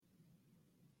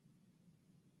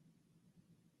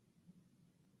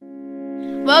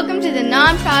Welcome to the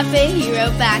Nonprofit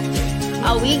Hero Factory,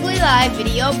 a weekly live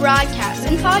video broadcast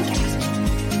and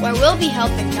podcast, where we'll be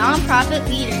helping nonprofit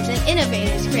leaders and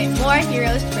innovators create more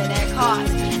heroes for their cause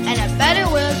and a better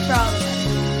world for all of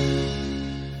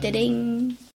us.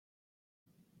 Da-ding.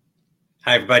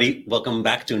 Hi, everybody. Welcome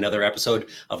back to another episode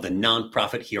of the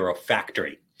Nonprofit Hero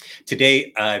Factory.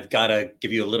 Today, I've got to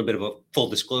give you a little bit of a full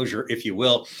disclosure, if you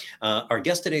will. Our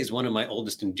guest today is one of my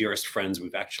oldest and dearest friends.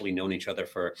 We've actually known each other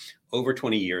for over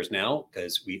 20 years now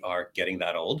because we are getting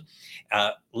that old.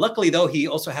 Luckily, though, he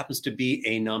also happens to be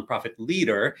a nonprofit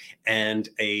leader and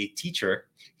a teacher.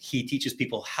 He teaches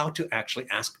people how to actually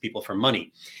ask people for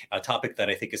money, a topic that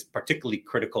I think is particularly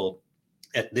critical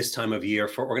at this time of year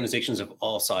for organizations of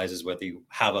all sizes, whether you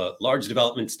have a large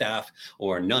development staff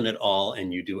or none at all,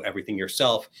 and you do everything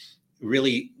yourself.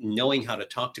 Really knowing how to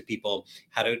talk to people,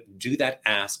 how to do that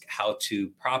ask, how to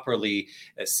properly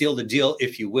seal the deal,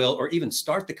 if you will, or even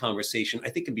start the conversation, I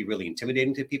think can be really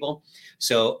intimidating to people.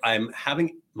 So I'm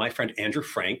having my friend Andrew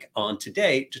Frank on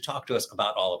today to talk to us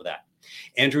about all of that.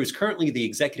 Andrew is currently the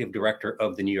executive director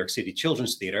of the New York City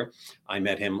Children's Theater. I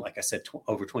met him, like I said,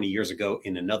 over 20 years ago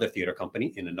in another theater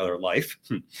company, in another life.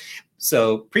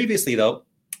 So previously, though,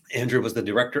 Andrew was the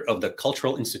director of the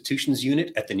Cultural Institutions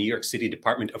Unit at the New York City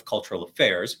Department of Cultural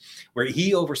Affairs, where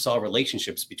he oversaw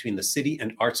relationships between the city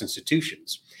and arts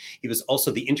institutions. He was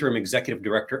also the interim executive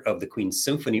director of the Queen's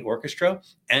Symphony Orchestra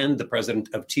and the president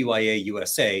of TYA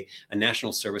USA, a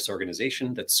national service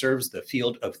organization that serves the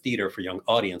field of theater for young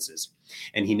audiences.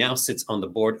 And he now sits on the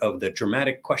board of the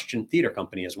Dramatic Question Theater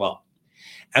Company as well.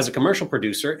 As a commercial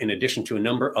producer, in addition to a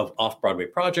number of off-Broadway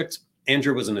projects,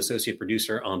 Andrew was an associate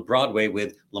producer on Broadway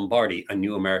with Lombardi, a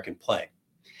New American Play.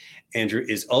 Andrew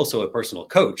is also a personal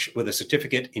coach with a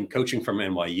certificate in coaching from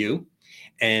NYU,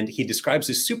 and he describes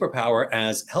his superpower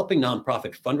as helping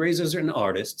nonprofit fundraisers and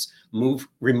artists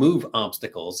remove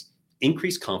obstacles,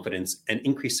 increase confidence, and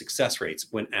increase success rates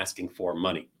when asking for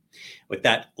money. With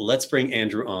that, let's bring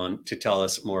Andrew on to tell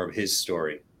us more of his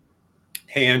story.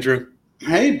 Hey, Andrew.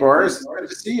 Hey, Boris. Good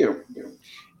to see you.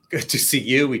 Good to see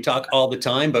you. We talk all the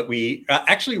time, but we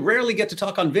actually rarely get to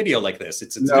talk on video like this.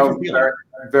 It's no, different feeling.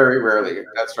 Very rarely.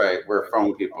 That's right. We're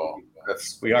phone people.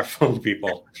 We are phone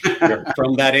people. We're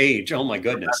from that age. Oh my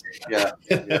goodness. Yeah.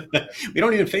 We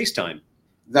don't even FaceTime.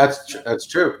 That's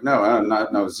true.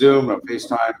 No Zoom, no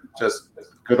FaceTime. Just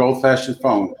good old fashioned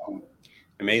phone.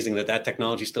 Amazing that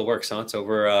technology still works, huh? It's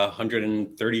over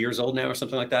 130 years old now or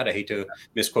something like that. I hate to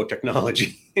misquote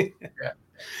technology. Yeah.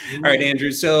 All right,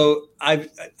 Andrew. So I've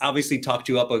obviously talked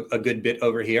you up a good bit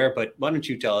over here, but why don't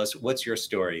you tell us, what's your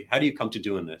story? How do you come to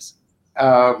doing this?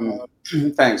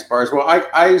 Thanks, Boris. Well,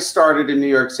 I started in New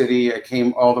York City. I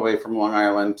came all the way from Long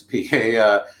Island to be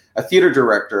a theater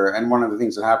director. And one of the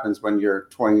things that happens when you're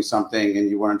 20-something and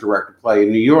you want to direct a play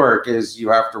in New York is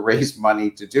you have to raise money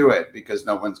to do it because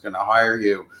no one's going to hire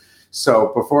you.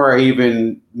 So before I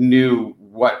even knew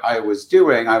what I was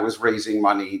doing, I was raising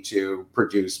money to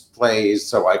produce plays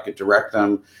so I could direct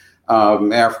them.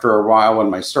 After a while, when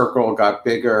my circle got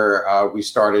bigger, we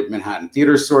started Manhattan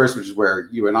Theater Source, which is where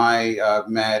you and I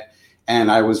met. And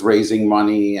I was raising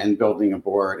money and building a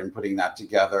board and putting that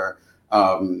together.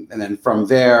 And then from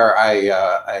there,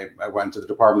 I went to the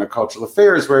Department of Cultural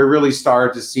Affairs, where I really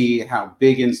started to see how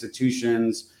big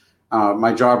institutions.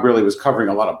 My job really was covering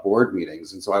a lot of board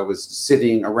meetings. And so I was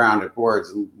sitting around at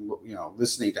boards and,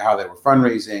 listening to how they were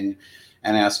fundraising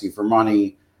and asking for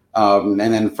money. And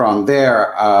then from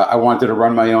there, I wanted to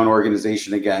run my own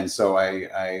organization again. So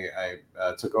I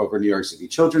took over New York City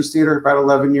Children's Theater about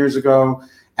 11 years ago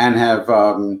and have,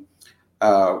 run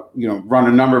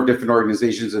a number of different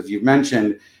organizations, as you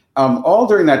mentioned. All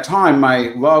during that time, my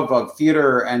love of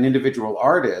theater and individual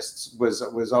artists was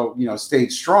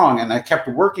stayed strong, and I kept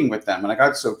working with them. And I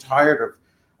got so tired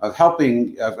of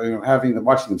watching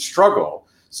them struggle,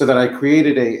 so that I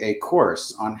created a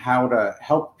course on how to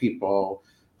help people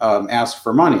ask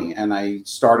for money. And I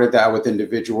started that with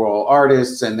individual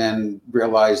artists, and then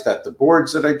realized that the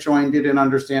boards that I joined didn't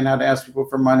understand how to ask people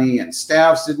for money, and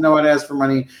staffs didn't know how to ask for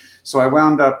money. So I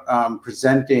wound up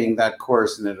presenting that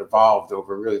course, and it evolved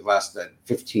over really the last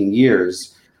 15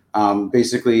 years.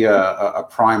 Basically, a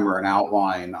primer, an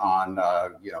outline on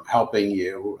helping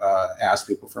you ask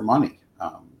people for money.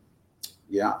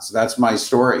 So that's my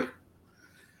story.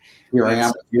 Here I am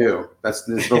with you. That's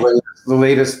the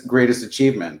latest, greatest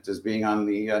achievement is being on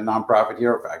the Nonprofit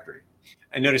Hero Factory.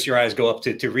 I notice your eyes go up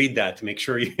to read that to make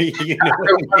sure you know. I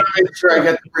want to make sure I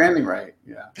get the branding right.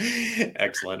 Yeah.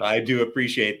 Excellent. I do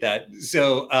appreciate that.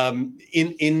 So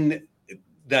in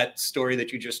that story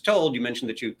that you just told, you mentioned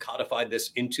that you codified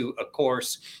this into a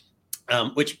course,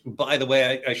 which, by the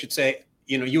way, I should say,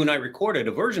 you and I recorded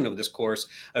a version of this course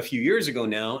a few years ago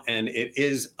now, and it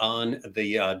is on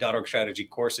the .org Strategy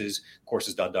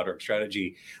courses.org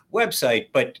Strategy website.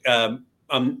 But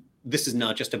this is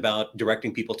not just about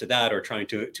directing people to that or trying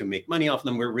to make money off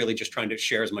them. We're really just trying to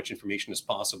share as much information as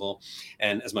possible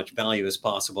and as much value as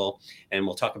possible. And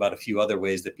we'll talk about a few other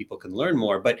ways that people can learn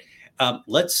more. But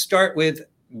let's start with,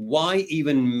 why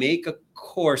even make a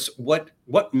course? What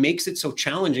makes it so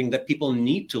challenging that people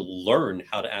need to learn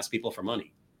how to ask people for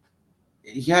money?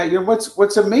 Yeah,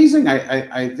 what's amazing,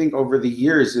 I think, over the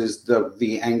years is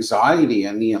the anxiety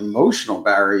and the emotional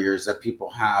barriers that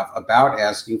people have about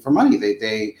asking for money.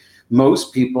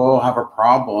 Most people have a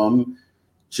problem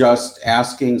just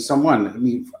asking someone. I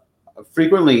mean,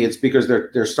 frequently it's because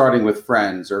they're starting with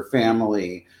friends or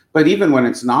family. But even when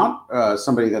it's not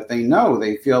somebody that they know,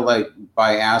 they feel like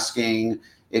by asking,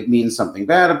 it means something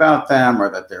bad about them, or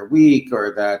that they're weak,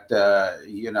 or that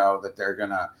that they're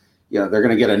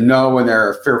gonna get a no, and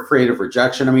they're afraid of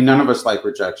rejection. I mean, none of us like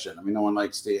rejection. I mean, no one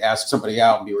likes to ask somebody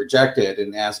out and be rejected,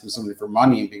 and asking somebody for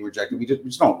money and being rejected. We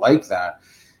just don't like that.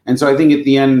 And so I think at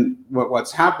the end,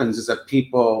 what's happens is that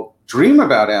people dream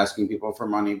about asking people for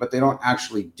money, but they don't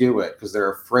actually do it because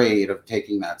they're afraid of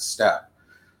taking that step.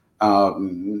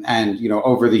 And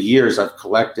over the years, I've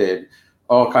collected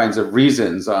all kinds of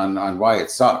reasons on why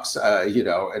it sucks.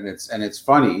 And it's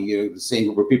funny. The same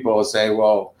group of people will say,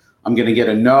 "Well, I'm going to get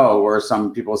a no," or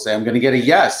some people say, "I'm going to get a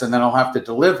yes, and then I'll have to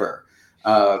deliver."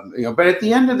 But at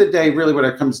the end of the day, really, what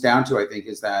it comes down to, I think,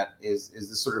 is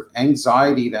the sort of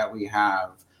anxiety that we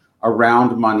have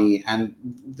around money, and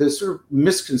the sort of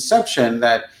misconception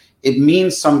that it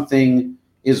means something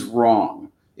is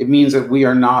wrong. It means that we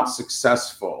are not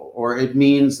successful, or it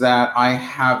means that I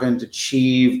haven't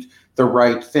achieved the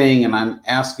right thing and I'm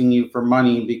asking you for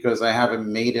money because I haven't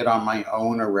made it on my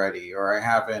own already, or I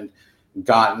haven't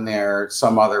gotten there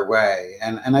some other way.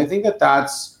 And I think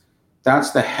that's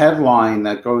the headline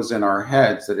that goes in our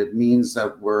heads, that it means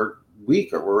that we're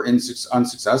weak or we're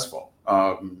unsuccessful.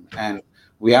 And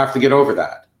we have to get over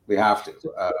that. We have to.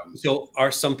 So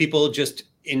are some people just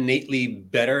innately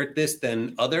better at this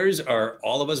than others? Are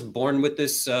all of us born with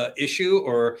this issue,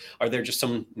 or are there just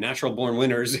some natural born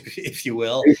winners, if you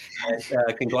will,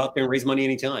 that can go out there and raise money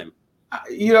anytime?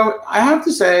 I have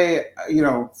to say,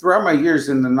 throughout my years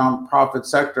in the nonprofit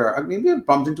sector, I mean, I've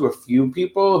bumped into a few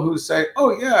people who say,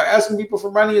 "Oh yeah, asking people for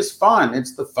money is fun.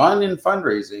 It's the fun in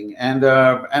fundraising."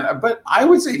 But I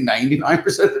would say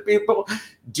 99% of the people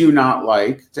do not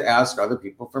like to ask other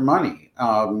people for money.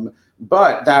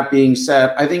 But that being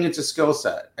said, I think it's a skill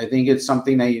set. I think it's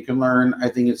something that you can learn. I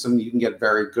think it's something you can get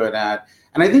very good at,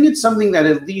 and I think it's something that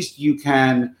at least you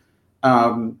can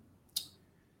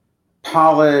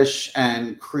polish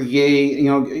and create.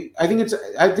 I think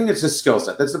it's a skill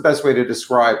set. That's the best way to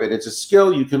describe it. It's a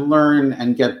skill you can learn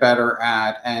and get better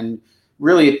at. And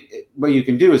really, what you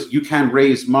can do is you can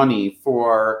raise money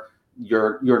for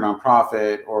your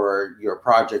nonprofit or your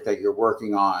project that you're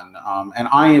working on. And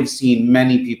I have seen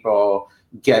many people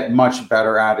get much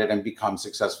better at it and become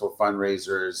successful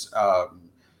fundraisers.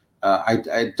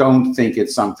 I don't think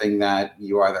it's something that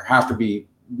you either have to be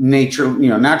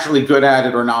naturally good at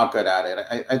it or not good at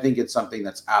it. I think it's something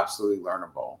that's absolutely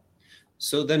learnable.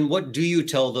 So then what do you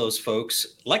tell those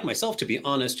folks, like myself, to be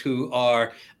honest, who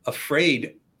are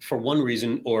afraid for one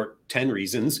reason or 10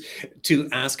 reasons to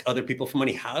ask other people for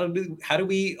money? How do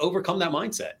we overcome that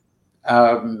mindset?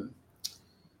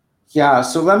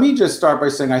 So let me just start by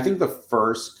saying, I think the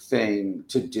first thing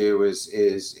to do is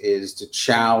to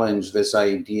challenge this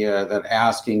idea that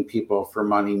asking people for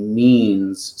money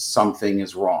means something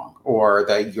is wrong or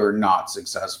that you're not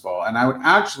successful. And I would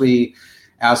actually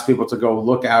ask people to go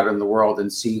look out in the world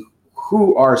and see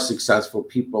who our successful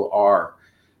people are.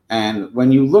 And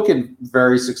when you look at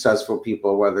very successful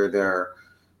people, whether they're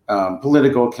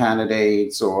political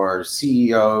candidates or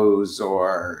CEOs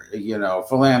or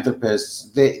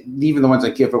philanthropists, even the ones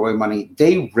that give away money,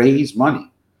 they raise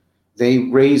money.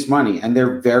 And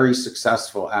they're very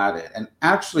successful at it. And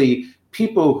actually,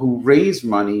 people who raise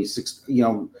money,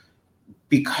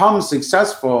 become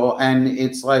successful, and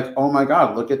it's like, oh my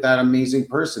God, look at that amazing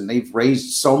person. They've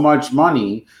raised so much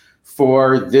money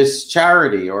for this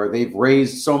charity, or they've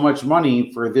raised so much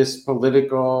money for this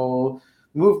political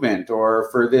movement or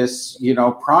for this,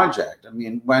 project. I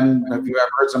mean, have you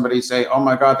ever heard somebody say, "Oh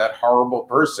my God, that horrible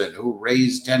person who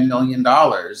raised $10 million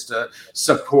to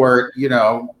support,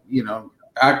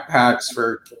 backpacks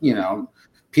for,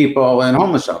 people in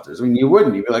homeless shelters"? I mean, you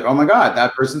wouldn't. You'd be like, "Oh my God,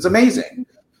 that person's amazing."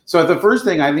 So the first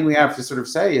thing I think we have to sort of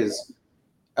say is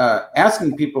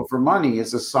asking people for money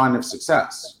is a sign of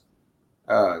success.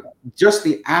 Just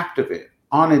the act of it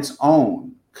on its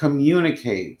own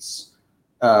communicates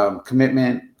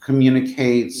commitment,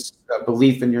 communicates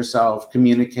belief in yourself,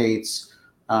 communicates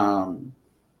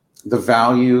the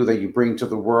value that you bring to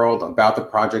the world about the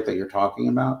project that you're talking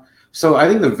about. So I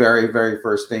think the very, very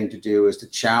first thing to do is to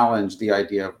challenge the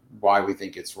idea of why we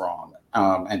think it's wrong,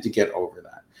 and to get over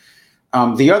that.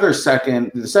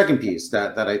 The second piece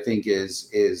that I think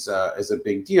is a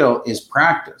big deal is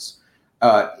practice.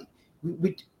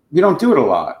 We don't do it a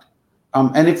lot.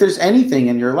 And if there's anything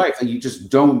in your life that you just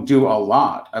don't do a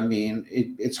lot, I mean,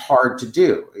 it's hard to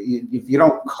do. If you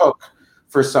don't cook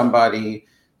for somebody,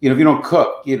 if you don't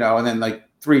cook, and then like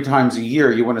 3 times a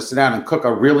year, you want to sit down and cook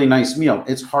a really nice meal,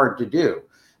 it's hard to do.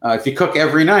 If you cook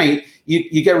every night,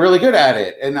 you get really good at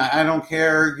it. And I don't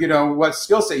care, what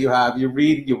skill set you have, you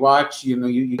read, you watch,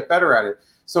 you get better at it.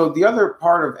 So the other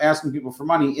part of asking people for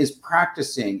money is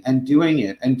practicing and doing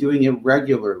it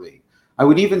regularly. I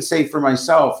would even say for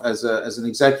myself as an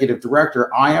executive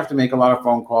director, I have to make a lot of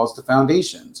phone calls to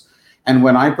foundations. And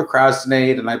when I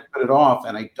procrastinate and I put it off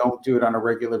and I don't do it on a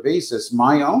regular basis,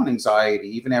 my own anxiety,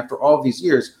 even after all these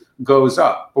years, goes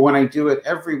up. But when I do it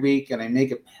every week and I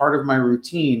make it part of my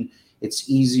routine, it's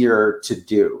easier to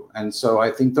do. And so I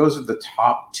think those are the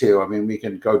top 2. I mean, we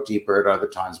can go deeper at other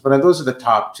times, but those are the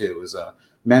top 2, is a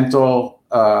mental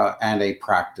and a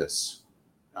practice.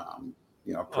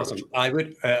 Awesome. I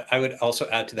would also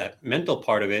add to that mental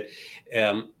part of it.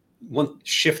 One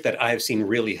shift that I have seen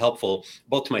really helpful,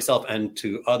 both to myself and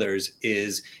to others,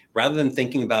 is rather than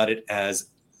thinking about it as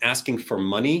asking for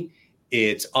money,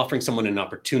 it's offering someone an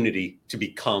opportunity to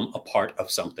become a part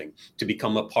of something, to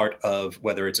become a part of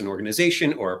whether it's an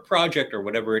organization or a project or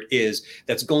whatever it is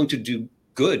that's going to do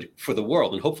good for the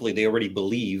world. And hopefully they already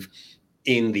believe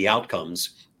in the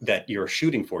outcomes that you're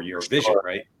shooting for, your vision,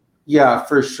 right? Yeah,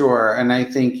 for sure. And I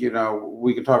think,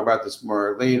 we can talk about this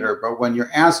more later, but when you're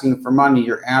asking for money,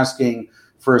 you're asking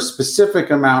for a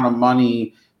specific amount of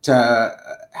money to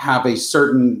have a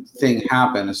certain thing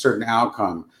happen, a certain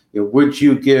outcome. Would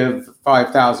you give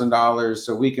 $5,000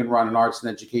 so we can run an arts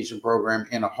and education program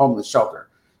in a homeless shelter?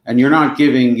 And you're not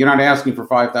asking for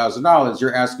 $5,000.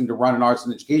 You're asking to run an arts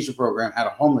and education program at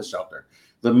a homeless shelter.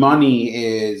 The money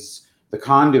is the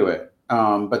conduit.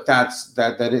 But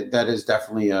that is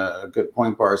definitely a good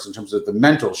point, Boris, in terms of the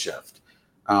mental shift.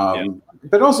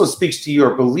 But also speaks to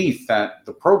your belief that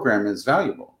the program is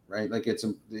valuable, right? Like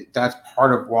that's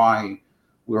part of why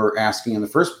we're asking in the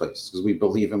first place, because we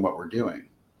believe in what we're doing.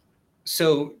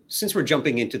 So since we're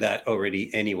jumping into that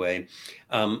already anyway,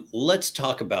 let's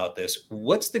talk about this.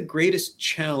 What's the greatest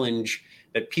challenge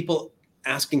that people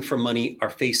asking for money are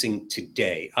facing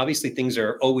today? Obviously, things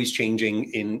are always changing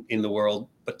in the world,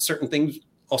 but certain things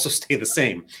also stay the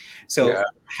same. So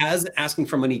has asking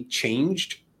for money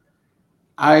changed?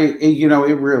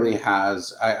 It really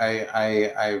has.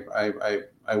 I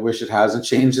wish it hasn't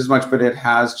changed as much, but it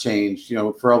has changed,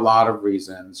 for a lot of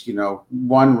reasons.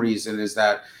 One reason is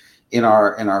that in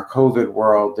our COVID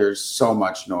world, there's so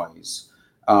much noise.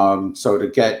 So to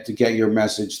get your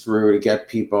message through, to get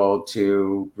people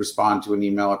to respond to an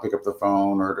email or pick up the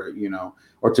phone or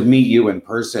to meet you in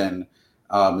person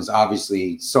is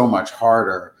obviously so much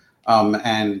harder.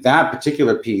 And that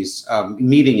particular piece,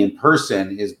 meeting in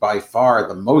person, is by far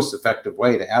the most effective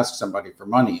way to ask somebody for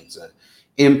money. It's an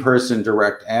in-person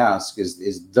direct ask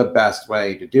is the best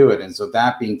way to do it. And so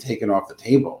that being taken off the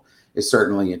table is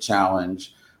certainly a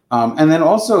challenge. And then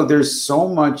also there's so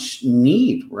much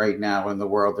need right now in the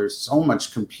world. There's so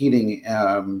much competing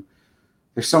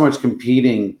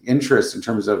interest in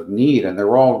terms of need, and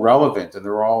they're all relevant, and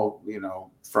they're all,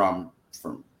 from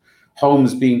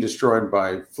homes being destroyed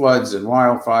by floods and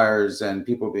wildfires and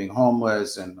people being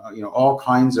homeless and, all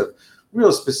kinds of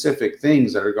real specific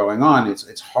things that are going on.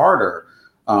 It's harder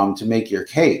to make your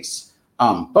case.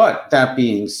 But that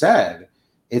being said,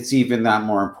 it's even that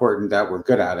more important that we're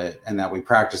good at it and that we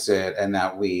practice it and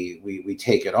that we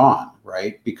take it on,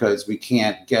 right? Because we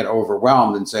can't get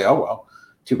overwhelmed and say, oh, well,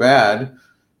 too bad.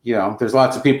 There's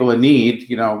lots of people in need.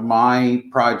 My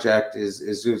project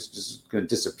is just going to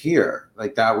disappear.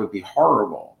 Like, that would be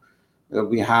horrible.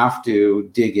 We have to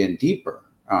dig in deeper,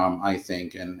 I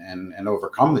think, and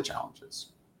overcome the challenges.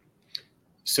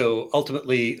 So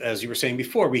ultimately, as you were saying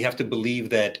before, we have to believe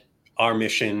that our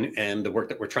mission and the work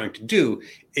that we're trying to do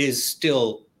is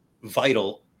still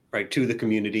vital, right, to the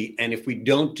community. And if we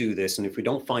don't do this, and if we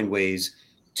don't find ways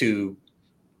to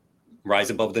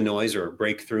rise above the noise or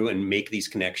break through and make these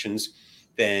connections,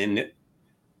 then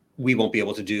we won't be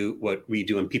able to do what we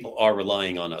do. And people are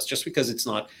relying on us. Just because it's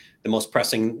not the most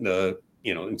pressing,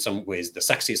 in some ways the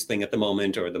sexiest thing at the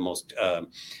moment, or the most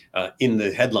in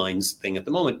the headlines thing at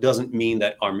the moment, doesn't mean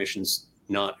that our mission's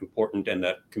not important and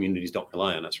that communities don't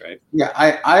rely on us, right? Yeah,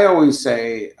 I always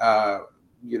say,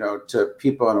 to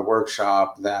people in a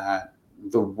workshop that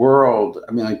the world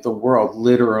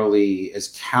literally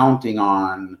is counting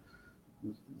on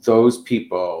those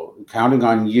people, counting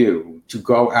on you to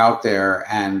go out there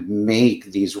and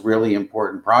make these really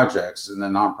important projects in the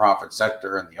nonprofit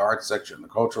sector and the arts sector and the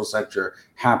cultural sector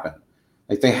happen.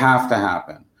 Like, they have to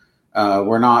happen. Our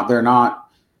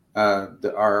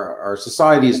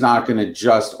society is not going to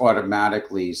just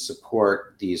automatically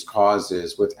support these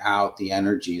causes without the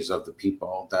energies of the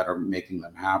people that are making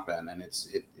them happen. And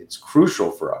it's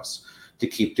crucial for us to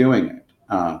keep doing it.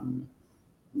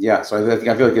 So I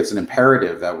feel like it's an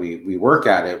imperative that we work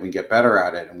at it, we get better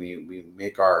at it, and we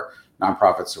make our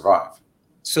nonprofits survive.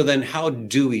 So then how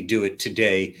do we do it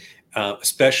today,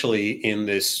 especially in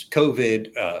this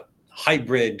COVID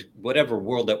hybrid, whatever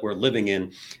world that we're living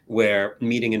in, where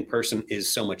meeting in person is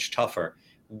so much tougher?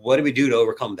 What do we do to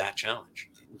overcome that challenge?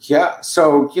 Yeah.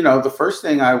 So, the first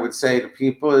thing I would say to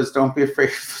people is don't be afraid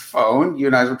of the phone. You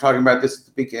and I were talking about this at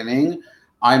the beginning.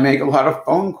 I make a lot of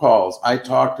phone calls. I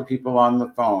talk to people on the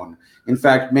phone. In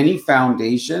fact, many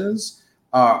foundations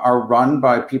are run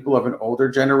by people of an older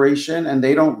generation, and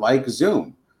they don't like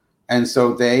Zoom. And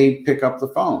so they pick up the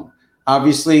phone.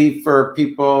 Obviously, for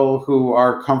people who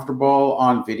are comfortable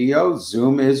on video,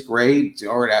 Zoom is great,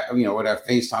 or whatever,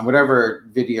 FaceTime, whatever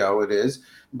video it is.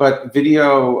 But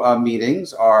video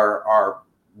meetings are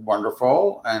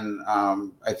wonderful, and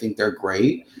I think they're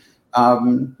great.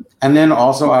 And then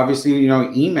also, obviously,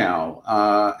 email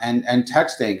and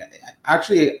texting.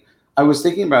 Actually, I was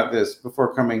thinking about this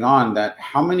before coming on, that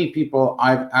how many people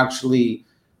I've actually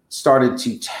started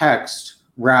to text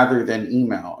rather than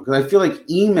email, because I feel like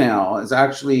email is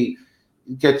actually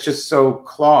gets just so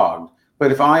clogged.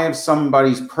 But if I have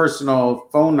somebody's personal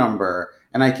phone number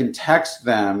and I can text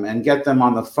them and get them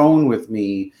on the phone with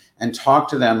me and talk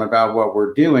to them about what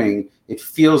we're doing, it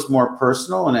feels more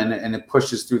personal and it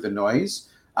pushes through the noise.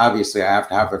 Obviously, I have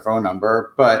to have their phone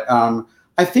number, but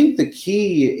I think the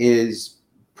key is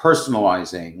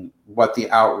personalizing what the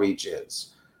outreach is.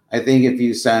 I think if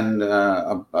you send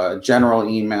a general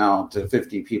email to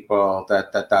 50 people,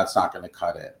 that's not going to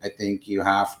cut it. I think you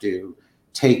have to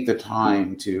take the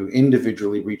time to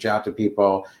individually reach out to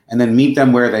people and then meet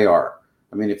them where they are.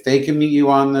 I mean, if they can meet you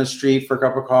on the street for a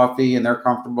cup of coffee and they're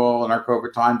comfortable in our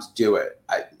COVID times, do it.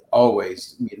 I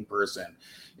always meet in person.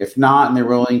 If not, and they're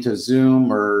willing to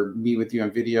Zoom or meet with you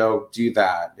on video, do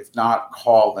that. If not,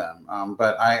 call them.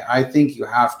 But I think you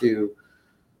have to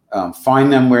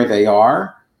find them where they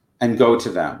are and go to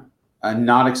them and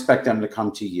not expect them to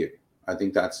come to you. I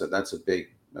think that's a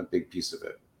big piece of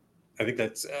it. I think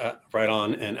that's right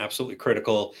on and absolutely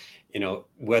critical.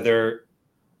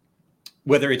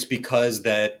 Whether it's because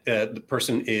that the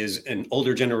person is an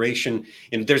older generation,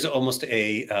 there's almost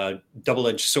a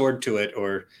double-edged sword to it,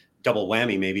 or double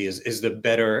whammy maybe is the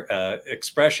better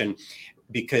expression,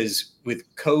 because with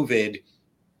COVID,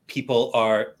 people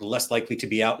are less likely to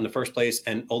be out in the first place,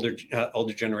 and older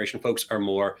generation folks are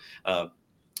more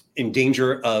in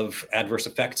danger of adverse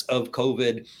effects of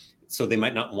COVID, so they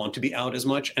might not want to be out as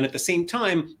much. And at the same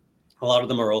time, a lot of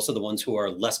them are also the ones who are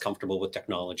less comfortable with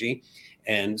technology,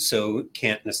 and so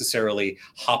can't necessarily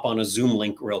hop on a Zoom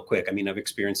link real quick. I mean, I've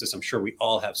experienced this, I'm sure we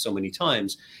all have so many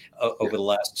times over the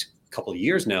last couple of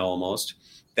years now almost,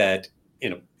 that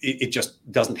it just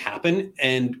doesn't happen.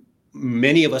 And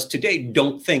many of us today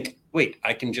don't think, wait,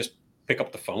 I can just pick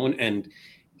up the phone and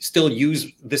still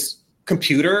use this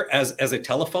computer as a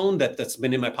telephone that's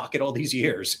been in my pocket all these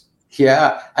years.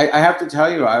 Yeah, I have to tell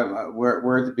you,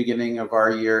 we're at the beginning of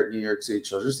our year at New York City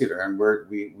Children's Theater, and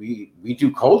we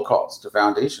do cold calls to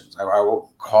foundations. I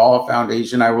will call a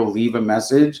foundation, I will leave a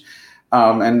message,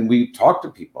 and we talk to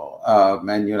people,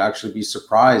 and you'd actually be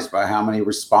surprised by how many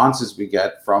responses we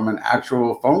get from an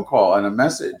actual phone call and a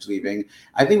message leaving.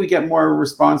 I think we get more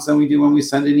response than we do when we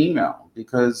send an email,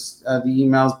 because the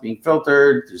email is being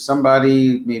filtered through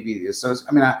somebody, maybe the associate.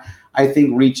 I mean, I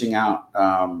think reaching out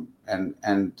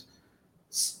and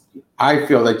I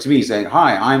feel like, to me, saying,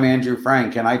 "Hi, I'm Andrew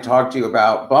Frank. Can I talk to you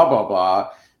about blah blah blah?"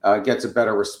 Gets a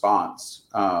better response,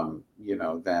 than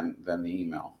the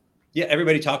email. Yeah,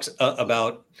 everybody talks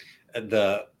about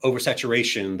the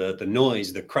oversaturation, the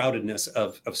noise, the crowdedness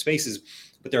of spaces,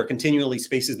 but there are continually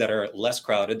spaces that are less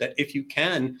crowded that if you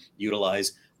can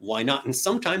utilize, why not? And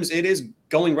sometimes it is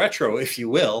going retro, if you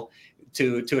will,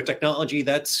 to a technology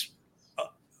that's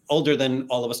older than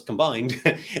all of us combined,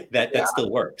 that still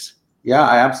works.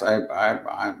 Yeah,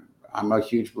 I'm a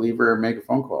huge believer in make a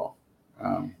phone call.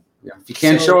 If you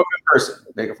can't show up in person,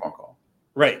 make a phone call.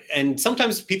 Right. And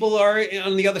sometimes people are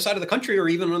on the other side of the country or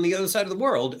even on the other side of the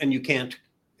world, and you can't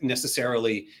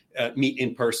necessarily meet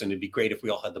in person. It'd be great if we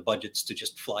all had the budgets to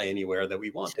just fly anywhere that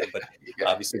we wanted, but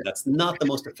obviously that's not the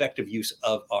most effective use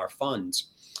of our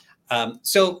funds.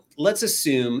 So let's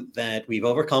assume that we've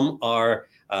overcome our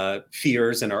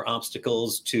fears and our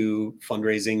obstacles to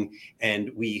fundraising,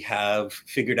 and we have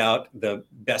figured out the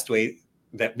best way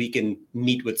that we can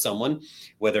meet with someone,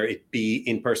 whether it be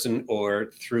in person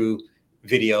or through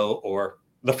video or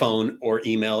the phone or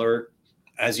email, or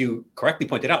as you correctly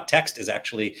pointed out, text is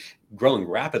actually growing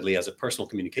rapidly as a personal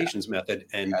communications method,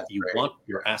 and you want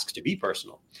your asks to be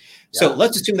personal. So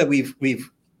let's assume that we've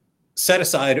set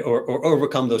aside or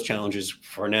overcome those challenges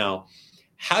for now.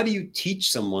 How do you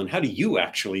teach someone, how do you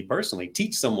actually personally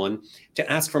teach someone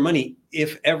to ask for money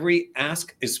if every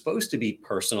ask is supposed to be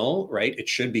personal, right? It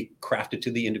should be crafted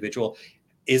to the individual.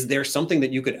 Is there something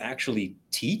that you could actually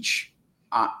teach?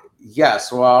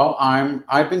 Yes. Well,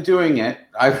 I've been doing it.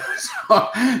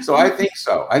 So I think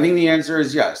so. I think the answer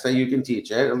is yes, that you can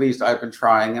teach it. At least I've been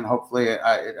trying, and hopefully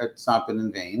it's not been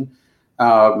in vain.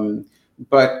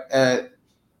 But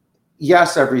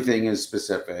yes, everything is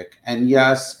specific, and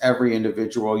yes, every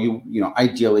individual, you know,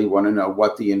 ideally want to know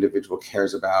what the individual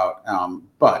cares about.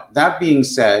 But that being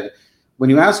said, when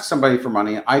you ask somebody for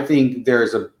money, I think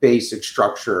there's a basic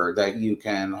structure that you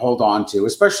can hold on to,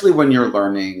 especially when you're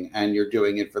learning and you're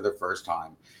doing it for the first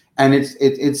time. And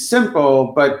it's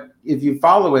simple, but if you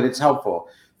follow it, it's helpful.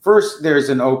 First, there's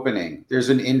an opening, there's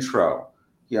an intro.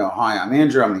 You know, hi, I'm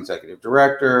Andrew. I'm the executive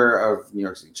director of New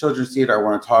York City Children's Theater. I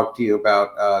want to talk to you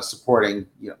about supporting,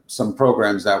 you know, some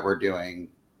programs that we're doing,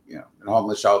 you know, in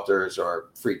homeless shelters or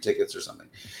free tickets or something.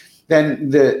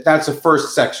 Then that's the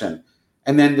first section.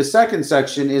 And then the second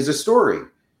section is a story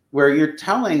where you're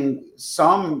telling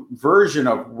some version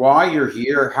of why you're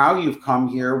here, how you've come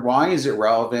here, why is it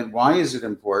relevant, why is it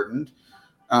important.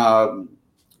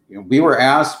 You know, we were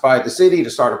asked by the city to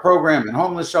start a program in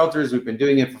homeless shelters. We've been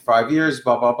doing it for 5 years,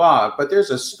 blah, blah, blah. But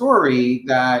there's a story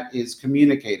that is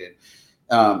communicated.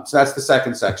 So that's the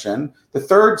second section. The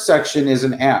third section is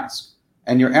an ask,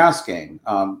 and you're asking.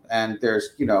 And there's,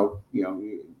 you know,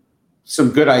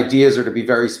 some good ideas are to be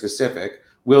very specific.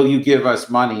 Will you give us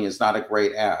money is not a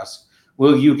great ask.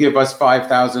 Will you give us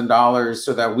 $5,000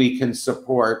 so that we can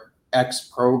support X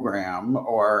program,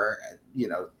 or, you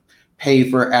know, pay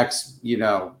for X, you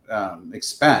know,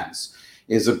 expense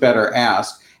is a better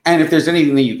ask. And if there's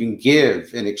anything that you can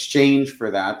give in exchange for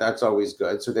that, that's always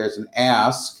good. So there's an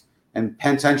ask and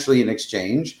potentially an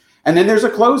exchange. And then there's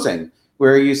a closing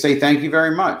where you say, thank you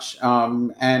very much,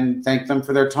 and thank them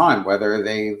for their time, whether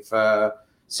they've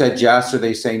said yes or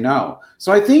they say no.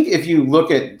 So I think if you look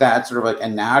at that sort of like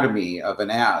anatomy of an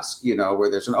ask, you know,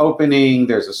 where there's an opening,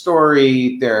 there's a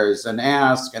story, there's an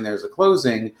ask, and there's a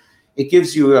closing, it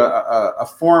gives you a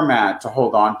format to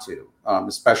hold on to,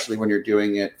 especially when you're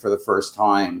doing it for the first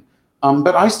time.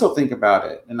 But I still think about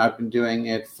it, and I've been doing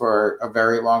it for a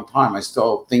very long time. I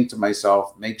still think to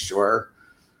myself, make sure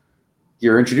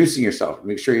you're introducing yourself,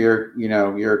 make sure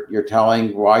you're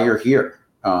telling why you're here,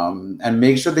 and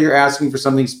make sure that you're asking for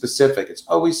something specific. It's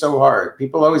always so hard.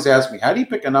 People always ask me, how do you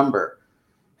pick a number?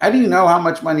 How do you know how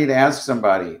much money to ask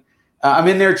somebody? I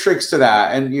mean, there are tricks to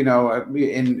that, and you know,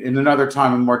 in another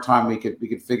time and more time, we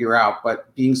could figure out.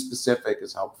 But being specific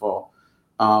is helpful.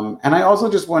 And I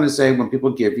also just want to say, when people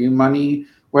give you money,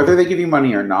 whether they give you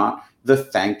money or not, the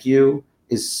thank you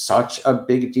is such a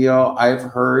big deal. I've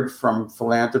heard from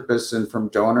philanthropists and from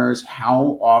donors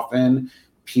how often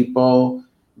people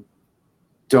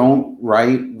don't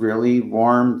write really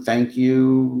warm thank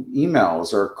you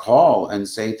emails or call and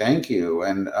say thank you,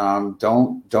 and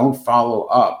don't follow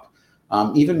up.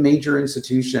 Even major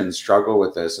institutions struggle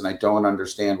with this, and I don't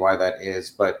understand why that is,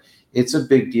 but it's a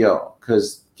big deal,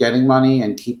 because getting money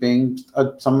and keeping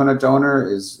someone a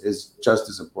donor is just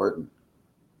as important.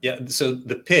 Yeah. So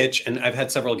the pitch, and I've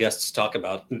had several guests talk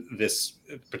about this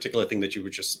particular thing that you were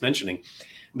just mentioning.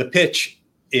 The pitch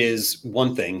is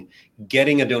one thing.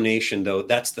 Getting a donation, though,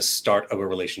 that's the start of a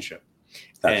relationship.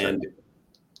 That's and right.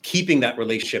 Keeping that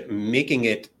relationship, making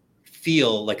it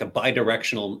feel like a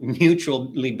bidirectional,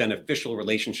 mutually beneficial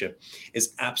relationship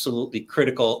is absolutely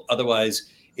critical. Otherwise,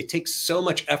 it takes so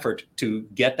much effort to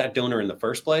get that donor in the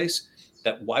first place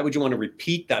that why would you want to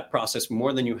repeat that process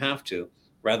more than you have to,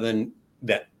 rather than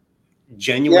that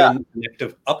genuine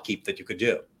connective upkeep that you could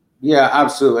do? Yeah,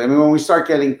 absolutely. I mean, when we start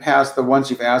getting past the once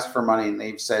you've asked for money and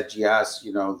they've said yes,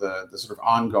 you know, the sort of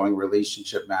ongoing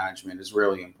relationship management is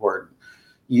really important.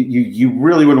 You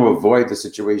really want to avoid the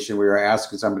situation where you're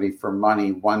asking somebody for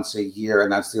money once a year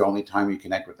and that's the only time you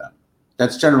connect with them.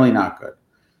 That's generally not good.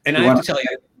 And I have to tell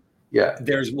you, Yeah.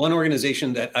 There's one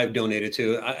organization that I've donated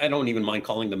to. I don't even mind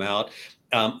calling them out.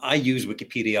 I use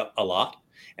Wikipedia a lot.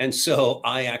 And so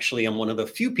I actually am one of the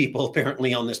few people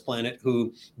apparently on this planet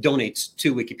who donates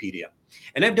to Wikipedia.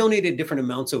 And I've donated different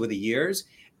amounts over the years.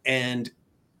 And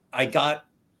I got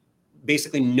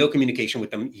basically no communication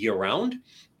with them year round.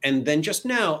 And then just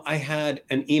now I had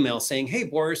an email saying, hey,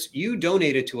 Boris, you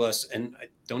donated to us. And I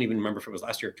don't even remember if it was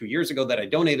last year or 2 years ago that I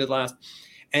donated last.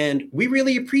 And we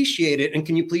really appreciate it. And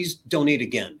can you please donate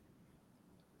again?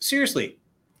 Seriously,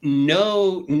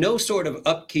 no sort of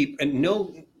upkeep and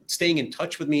no staying in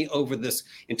touch with me over this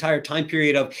entire time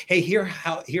period of, hey,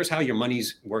 here's how your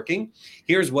money's working.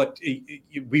 Here's what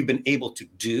we've been able to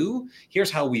do.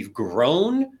 Here's how we've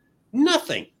grown.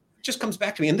 Nothing. It just comes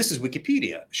back to me. And this is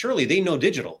Wikipedia. Surely they know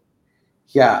digital.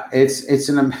 Yeah,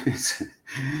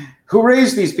 who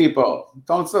raised these people?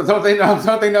 Don't they know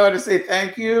how to say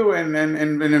thank you and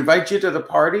invite you to the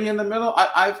party in the middle?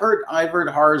 I've heard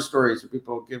horror stories where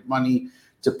people give money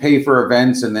to pay for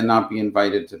events and then not be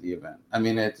invited to the event. I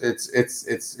mean,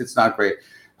 it's not great.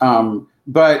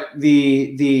 But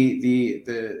we're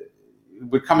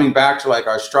coming back to like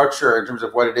our structure in terms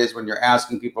of what it is when you're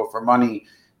asking people for money.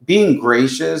 Being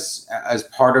gracious as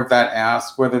part of that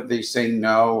ask, whether they say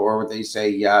no or they say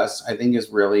yes, I think is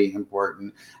really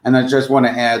important. And I just want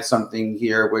to add something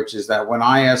here, which is that when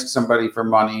I ask somebody for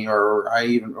money or I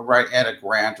even write at a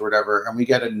grant or whatever, and we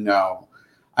get a no,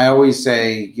 I always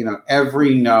say,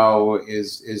 every no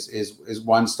is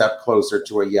one step closer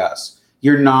to a yes.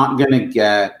 You're not going to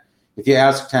get, if you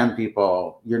ask 10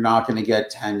 people, you're not going to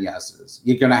get 10 yeses.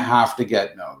 You're going to have to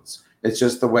get no's. It's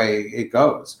just the way it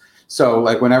goes. So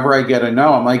like whenever I get a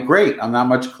no, I'm like, great, I'm not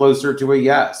much closer to a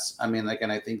yes. I mean, like,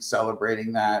 and I think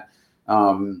celebrating that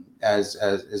as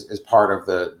part of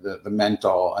the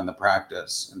mental and the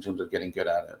practice in terms of getting good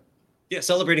at it. Yeah,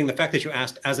 celebrating the fact that you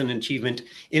asked as an achievement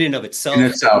in and of itself.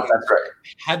 That's right.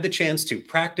 Had the chance to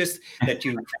practice, that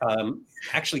you've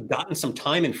actually gotten some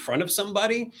time in front of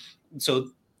somebody, so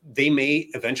they may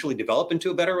eventually develop into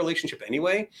a better relationship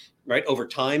anyway, right? Over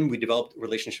time, we develop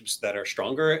relationships that are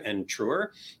stronger and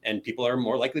truer, and people are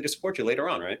more likely to support you later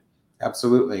on, right?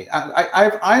 Absolutely.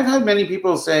 I've had many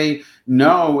people say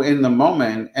no in the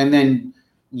moment, and then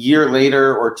year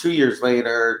later or 2 years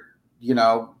later,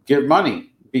 give money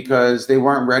because they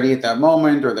weren't ready at that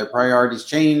moment, or their priorities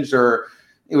changed, or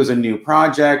it was a new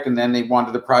project, and then they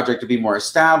wanted the project to be more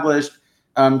established.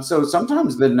 So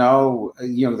sometimes the no,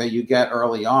 that you get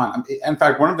early on. In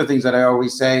fact, one of the things that I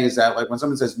always say is that, like, when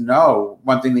someone says no,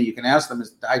 one thing that you can ask them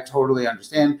is, I totally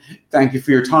understand. Thank you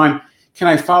for your time. Can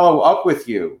I follow up with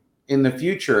you in the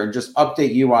future and just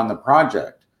update you on the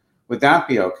project? Would that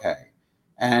be okay?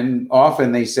 And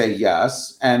often they say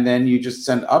yes. And then you just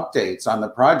send updates on the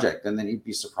project. And then you'd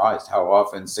be surprised how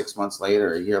often 6 months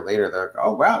later, a year later, they're like,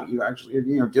 oh, wow, you actually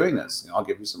are doing this. I'll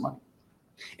give you some money.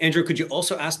 Andrew, could you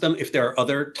also ask them if there are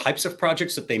other types of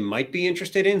projects that they might be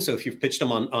interested in? So if you've pitched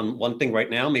them on one thing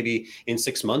right now, maybe in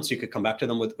 6 months, you could come back to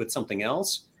them with something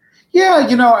else? Yeah,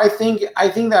 I think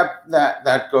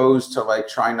that goes to like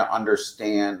trying to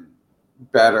understand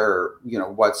better,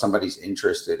 what somebody's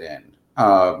interested in.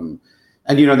 And,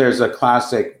 there's a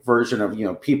classic version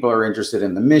of, people are interested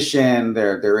in the mission.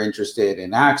 They're interested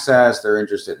in access. They're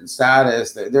interested in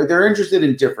status. They're interested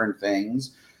in different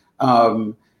things.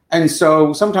 And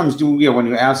so sometimes when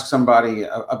you ask somebody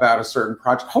about a certain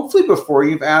project, hopefully before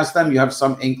you've asked them, you have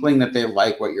some inkling that they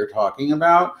like what you're talking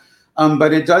about.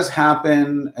 But it does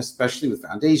happen, especially with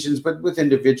foundations, but with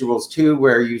individuals too,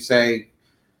 where you say,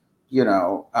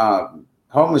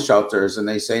 homeless shelters, and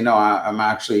they say, no, I'm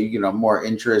actually, more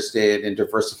interested in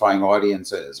diversifying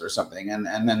audiences or something.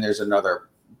 And then there's another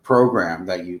program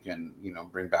that you can,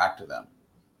 bring back to them.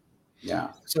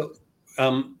 Yeah. So,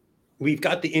 we've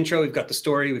got the intro, we've got the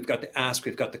story, we've got the ask,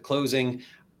 we've got the closing.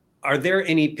 Are there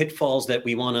any pitfalls that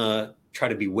we want to try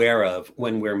to beware of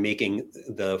when we're making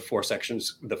the 4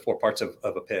 sections, the 4 parts of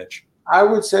a pitch? I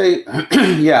would say,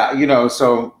 yeah,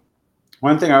 so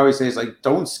one thing I always say is like,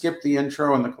 don't skip the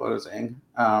intro and the closing.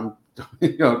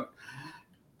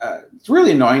 It's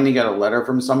really annoying to get a letter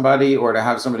from somebody or to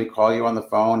have somebody call you on the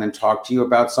phone and talk to you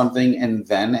about something and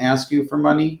then ask you for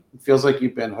money. It feels like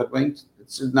you've been hoodwinked.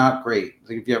 It's not great.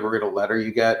 Like if you ever read a letter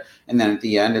you get, and then at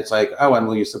the end, it's like, oh, and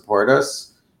will you support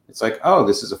us? It's like, oh,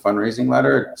 this is a fundraising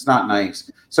letter. It's not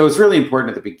nice. So it's really important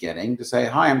at the beginning to say,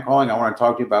 hi, I'm calling. I want to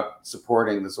talk to you about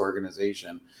supporting this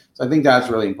organization. So I think that's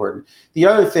really important. The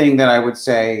other thing that I would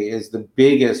say is the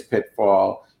biggest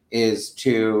pitfall is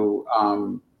to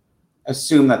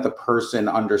assume that the person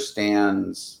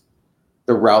understands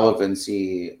the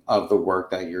relevancy of the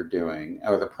work that you're doing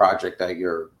or the project that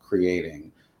you're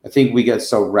creating. I think we get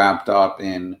so wrapped up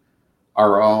in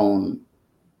our own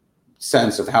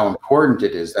sense of how important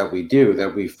it is that we do,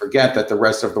 that we forget that the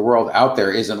rest of the world out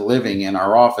there isn't living in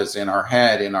our office, in our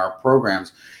head, in our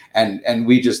programs. And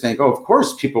we just think, oh, of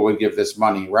course people would give this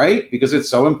money, right? Because it's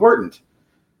so important.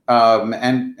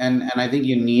 And I think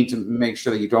you need to make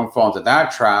sure that you don't fall into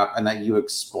that trap, and that you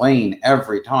explain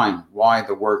every time why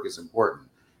the work is important,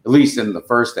 at least in the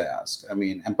first ask. I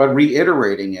mean, but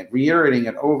reiterating it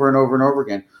over and over and over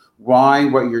again, why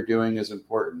what you're doing is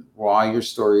important, why your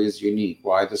story is unique,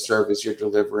 why the service you're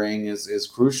delivering is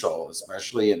crucial,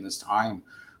 especially in this time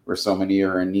where so many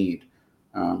are in need.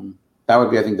 That would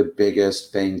be, I think, the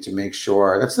biggest thing to make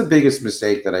sure. That's the biggest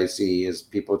mistake that I see, is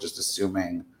people just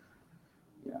assuming,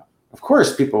 of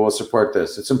course people will support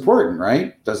this. It's important,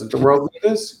 right? Doesn't the world need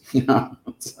this?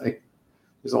 It's like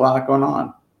there's a lot going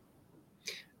on.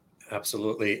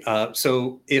 Absolutely.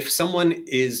 So if someone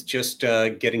is just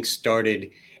getting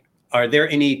started, are there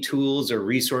any tools or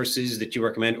resources that you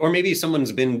recommend? Or maybe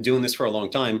someone's been doing this for a long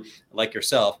time, like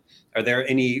yourself. Are there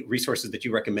any resources that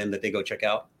you recommend that they go check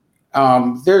out?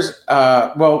 To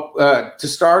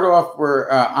start off,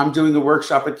 I'm doing a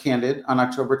workshop at Candid on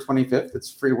October 25th.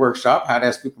 It's a free workshop, how to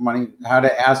ask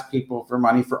people for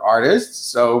money for artists.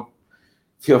 So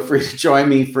feel free to join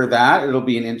me for that. It'll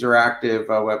be an interactive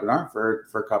webinar for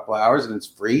a couple of hours, and it's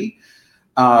free.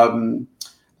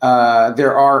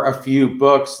 There are a few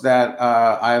books that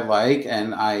I like,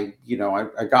 and I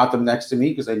got them next to me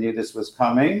because I knew this was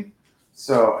coming.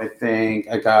 So I think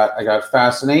I got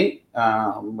Fascinate,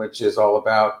 which is all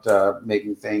about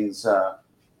making things,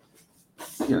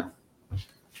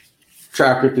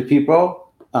 attractive to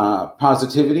people.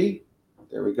 Positivity.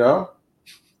 There we go.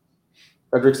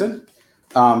 Fredrickson,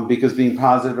 because being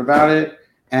positive about it.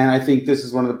 And I think this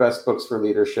is one of the best books for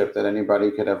leadership that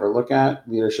anybody could ever look at,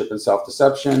 Leadership and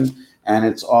Self-Deception. And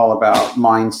it's all about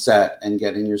mindset and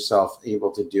getting yourself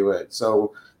able to do it.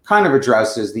 So kind of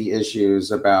addresses the issues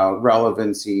about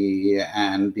relevancy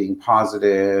and being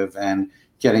positive and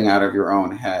getting out of your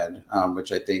own head,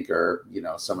 which I think are,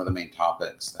 some of the main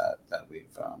topics that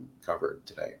we've covered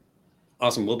today.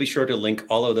 Awesome. We'll be sure to link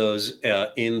all of those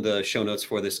in the show notes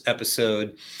for this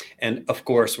episode. And of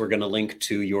course, we're going to link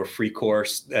to your free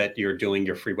course that you're doing,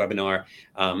 your free webinar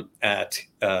at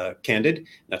Candid.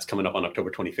 That's coming up on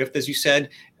October 25th, as you said.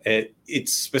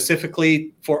 It's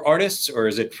specifically for artists, or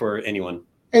is it for anyone?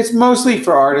 It's mostly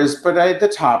for artists, but the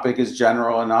topic is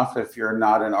general enough. If you're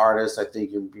not an artist, I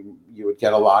think you would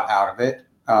get a lot out of it.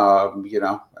 I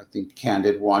think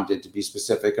Candid wanted to be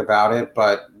specific about it,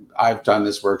 but I've done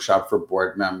this workshop for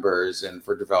board members and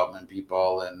for development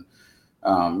people, and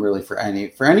really for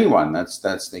anyone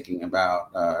that's thinking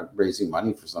about raising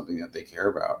money for something that they care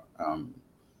about. And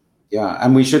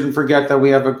we shouldn't forget that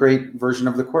we have a great version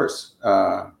of the course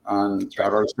on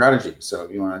Art Strategy. So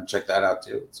if you want to check that out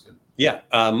too, it's good. Yeah,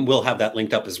 we'll have that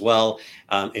linked up as well.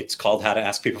 It's called How to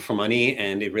Ask People for Money,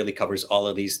 and it really covers all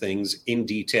of these things in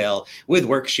detail with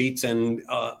worksheets and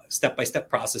step-by-step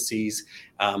processes.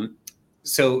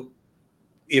 So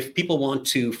if people want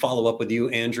to follow up with you,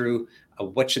 Andrew,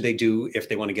 what should they do if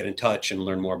they want to get in touch and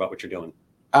learn more about what you're doing?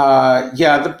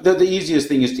 The easiest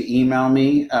thing is to email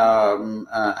me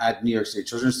at New York City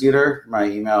Children's Theater. My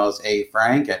email is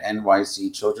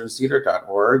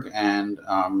afrank@nycchildrenstheater.org. And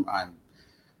I'm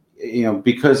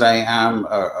because I am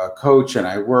a coach and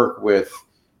I work with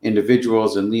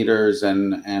individuals and leaders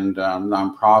and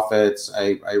nonprofits,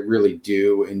 I really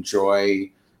do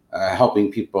enjoy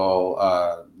helping people,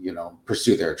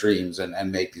 pursue their dreams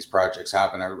and make these projects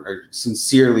happen. I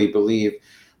sincerely believe,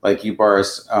 like you,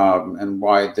 Boris, and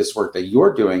why this work that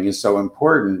you're doing is so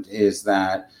important is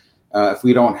that if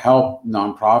we don't help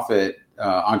nonprofit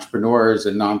entrepreneurs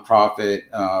and nonprofit,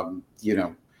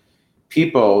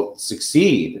 people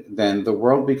succeed, then the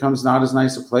world becomes not as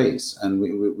nice a place, and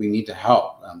we need to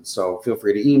help. So feel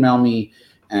free to email me,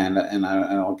 and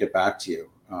I'll get back to you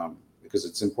because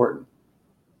it's important.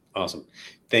 Awesome.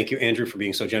 Thank you, Andrew, for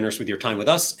being so generous with your time with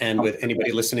us and with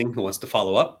anybody listening who wants to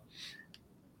follow up.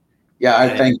 Yeah,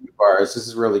 I thank you, Boris. This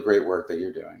is really great work that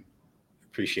you're doing.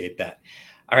 Appreciate that.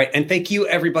 All right. And thank you,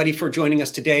 everybody, for joining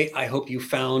us today. I hope you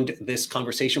found this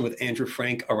conversation with Andrew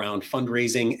Frank around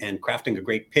fundraising and crafting a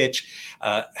great pitch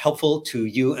helpful to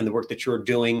you and the work that you're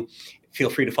doing. Feel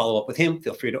free to follow up with him.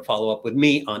 Feel free to follow up with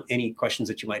me on any questions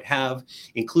that you might have,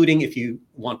 including if you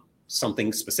want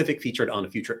something specific featured on a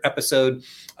future episode,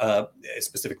 a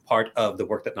specific part of the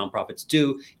work that nonprofits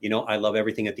do. I love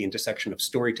everything at the intersection of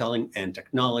storytelling and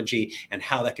technology and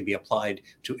how that can be applied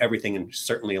to everything. And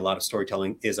certainly a lot of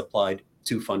storytelling is applied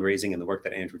to fundraising and the work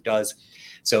that Andrew does.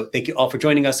 So thank you all for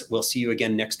joining us. We'll see you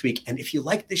again next week. And if you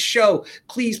like this show,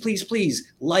 please, please,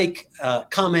 please like,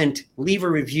 comment, leave a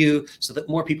review so that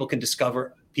more people can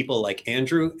discover people like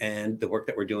Andrew and the work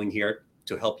that we're doing here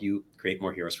to help you create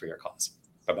more heroes for your cause.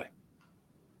 Bye-bye.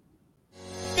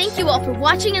 Thank you all for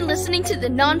watching and listening to the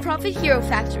Nonprofit Hero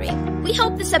Factory. We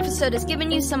hope this episode has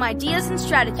given you some ideas and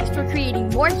strategies for creating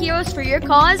more heroes for your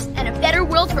cause and a better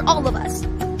world for all of us.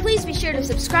 Please be sure to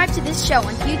subscribe to this show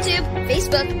on YouTube,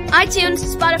 Facebook, iTunes,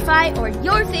 Spotify, or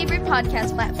your favorite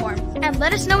podcast platform. And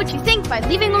let us know what you think by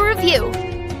leaving a review.